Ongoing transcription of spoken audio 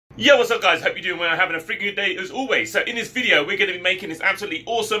Yo, what's up guys? Hope you're doing well, having a freaking good day as always. So in this video, we're going to be making this absolutely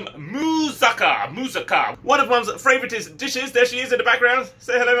awesome Moussaka. One of Mum's favourite dishes. There she is in the background.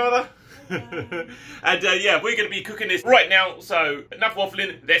 Say hello, Mother. Hello. And yeah, we're going to be cooking this right now. So enough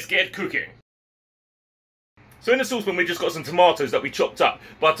waffling, let's get cooking. So in the saucepan, we just got some tomatoes that we chopped up.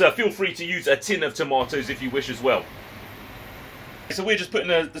 But feel free to use a tin of tomatoes if you wish as well. So we're just putting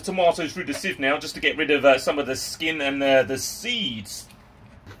the tomatoes through the sieve now, just to get rid of some of the skin and the seeds.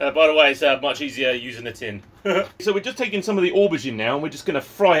 By the way, it's much easier using a tin. So we're just taking some of the aubergine now, and we're just going to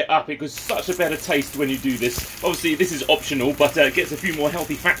fry it up. It gives such a better taste when you do this. Obviously, this is optional, but it gets a few more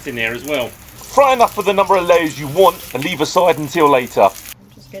healthy fats in there as well. Fry enough for the number of layers you want, and leave aside until later.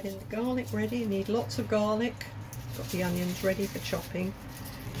 I'm just getting the garlic ready. You need lots of garlic. Got the onions ready for chopping.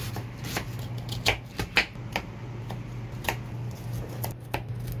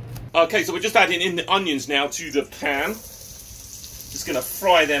 Okay, so we're just adding in the onions now to the pan. Just going to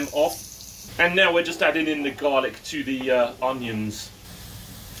fry them off. And now we're just adding in the garlic to the onions.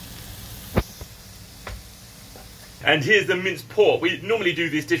 And here's the minced pork. We normally do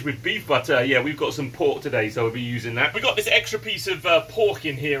this dish with beef, but yeah, we've got some pork today, so we'll be using that. We've got this extra piece of pork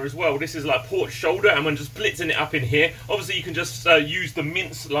in here as well. This is like pork shoulder, and we're just blitzing it up in here. Obviously, you can just use the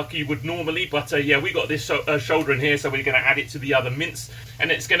mince like you would normally, but yeah, we got this shoulder in here, so we're going to add it to the other mince. And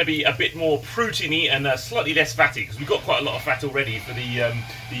it's going to be a bit more proteiny and slightly less fatty, because we've got quite a lot of fat already for the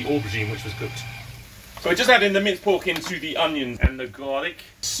aubergine, which was cooked. So we're just adding the minced pork into the onions and the garlic.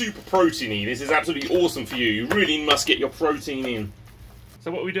 Super proteiny. This is absolutely awesome for you. You really must get your protein in.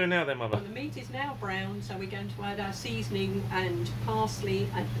 So what are we doing now then, Mother? Well, the meat is now brown, so we're going to add our seasoning and parsley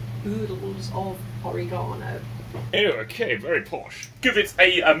and oodles of oregano. Oh, okay, very posh. Give it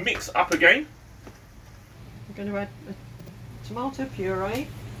a mix up again. I'm going to add a tomato puree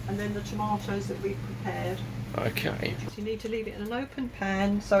and then the tomatoes that we've prepared. Okay. So you need to leave it in an open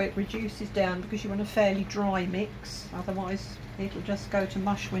pan so it reduces down, because you want a fairly dry mix, otherwise it'll just go to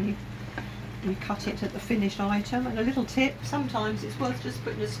mush when you cut it at the finished item. And a little tip, sometimes it's worth just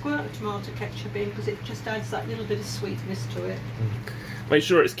putting a squirt of tomato ketchup in, because it just adds that little bit of sweetness to it. Make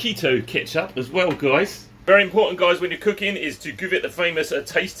sure it's keto ketchup as well, guys. Very important, guys, when you're cooking, is to give it the famous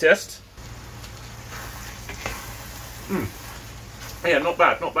taste test. Yeah, not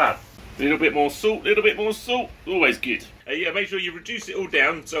bad, not bad. A little bit more salt, always good. Yeah, make sure you reduce it all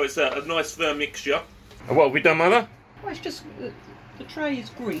down so it's a nice firm mixture. And what have we done, Mother? Well, it's just, the tray is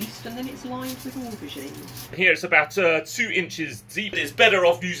greased and then it's lined with aubergine. Here it's about 2 inches deep. It's better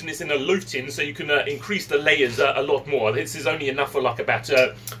off using this in a loaf tin so you can increase the layers a lot more. This is only enough for like about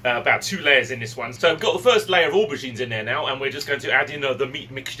 2 layers in this one. So we've got the first layer of aubergines in there now, and we're just going to add in the meat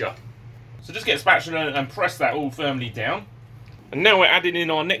mixture. So just get a spatula and press that all firmly down. And now we're adding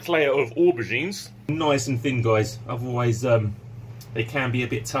in our next layer of aubergines. Nice and thin, guys. Otherwise, they can be a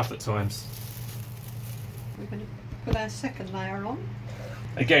bit tough at times. We're going to put our second layer on.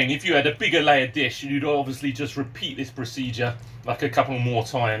 Again, if you had a bigger layer dish, you'd obviously just repeat this procedure like a couple more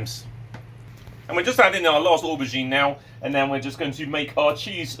times. And we're just adding our last aubergine now, and then we're just going to make our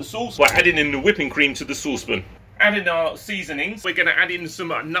cheese sauce by adding in the whipping cream to the saucepan. Adding our seasonings, we're going to add in some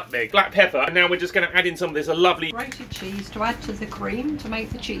nutmeg, black pepper, and now we're just going to add in some of this lovely grated cheese to add to the cream to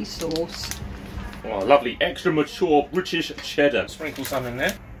make the cheese sauce. Oh, lovely extra mature British cheddar. Sprinkle some in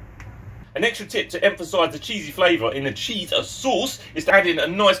there. An extra tip to emphasise the cheesy flavour in the cheese sauce is to add in a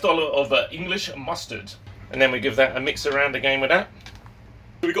nice dollop of English mustard. And then we give that a mix around again with that.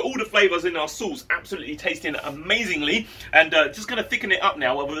 So we've got all the flavours in our sauce, absolutely tasting amazingly, and just going to thicken it up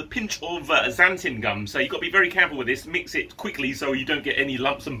now with a pinch of xanthan gum. So you've got to be very careful with this, mix it quickly so you don't get any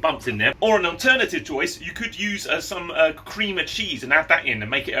lumps and bumps in there. Or an alternative choice, you could use some cream of cheese and add that in and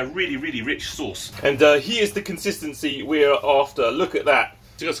make it a really, really rich sauce. And here's the consistency we're after. Look at that.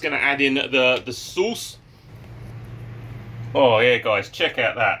 Just going to add in the sauce. Oh yeah, guys, check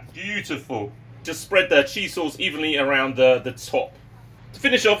out that. Beautiful. Just spread the cheese sauce evenly around the top. To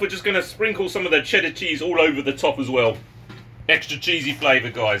finish off, we're just going to sprinkle some of the cheddar cheese all over the top as well. Extra cheesy flavour,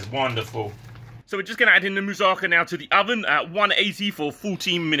 guys. Wonderful. So we're just going to add in the moussaka now to the oven at 180 for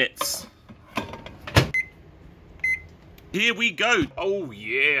 14 minutes. Here we go. Oh,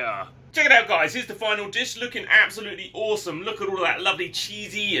 yeah. Check it out, guys. Here's the final dish, looking absolutely awesome. Look at all that lovely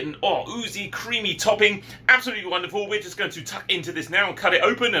cheesy and oozy, creamy topping. Absolutely wonderful. We're just going to tuck into this now and cut it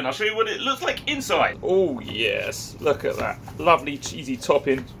open, and I'll show you what it looks like inside. Oh, yes. Look at that. Lovely cheesy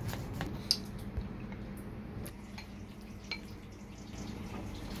topping.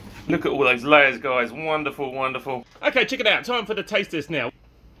 Look at all those layers, guys. Wonderful, wonderful. Okay, check it out. Time for the taste test now.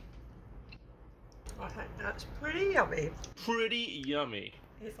 I think that's pretty yummy. Pretty yummy.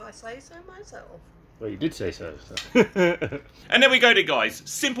 If I say so myself. Well, you did say so. And there we go, guys.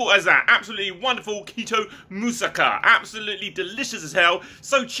 Simple as that. Absolutely wonderful keto moussaka. Absolutely delicious as hell.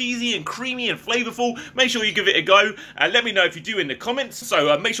 So cheesy and creamy and flavourful. Make sure you give it a go. Let me know if you do in the comments.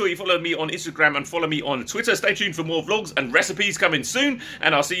 So make sure you follow me on Instagram and follow me on Twitter. Stay tuned for more vlogs and recipes coming soon.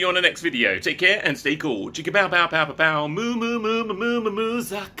 And I'll see you on the next video. Take care and stay cool. Chicka bow bow pow pow pow. Moo moo moo moo moo moo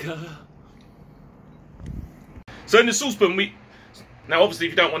moussaka. So in the saucepan now obviously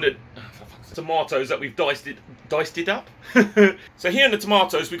if you don't want to tomatoes that we've diced it up. So here in the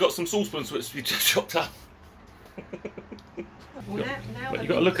tomatoes we've got some saucepans which we just chopped up. Well, But you've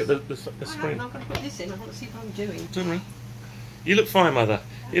got to look at the screen. I'm going to put this in. I want to see what I'm doing. Don't worry. You look fine, Mother.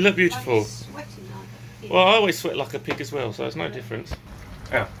 You look beautiful. I'm sweating like a pig. Well, I always sweat like a pig as well, so it's no difference.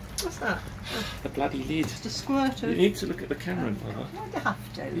 Ow. What's that? Oh, The bloody lid. just a squirt You of... need to look at the camera, Mother. I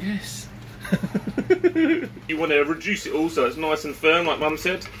have to. Yes. You want to reduce it all so it's nice and firm, like Mum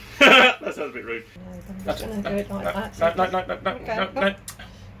said. That sounds a bit rude. I'm just going to do it like that. No.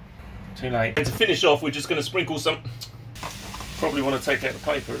 Too late. And to finish off, we're just going to sprinkle some. Probably want to take out the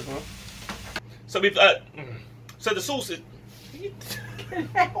paper as well. So we've. So the sauce is.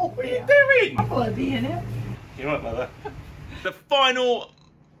 What are you doing? I want to be in it. You're right, Mother. The final.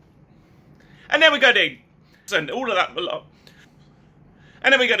 And then we go to. And all of that.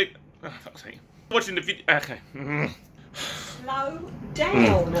 And then we go to. Oh, fuck's sake. Watching the video. Okay. Slow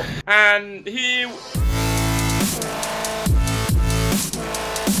down. And here.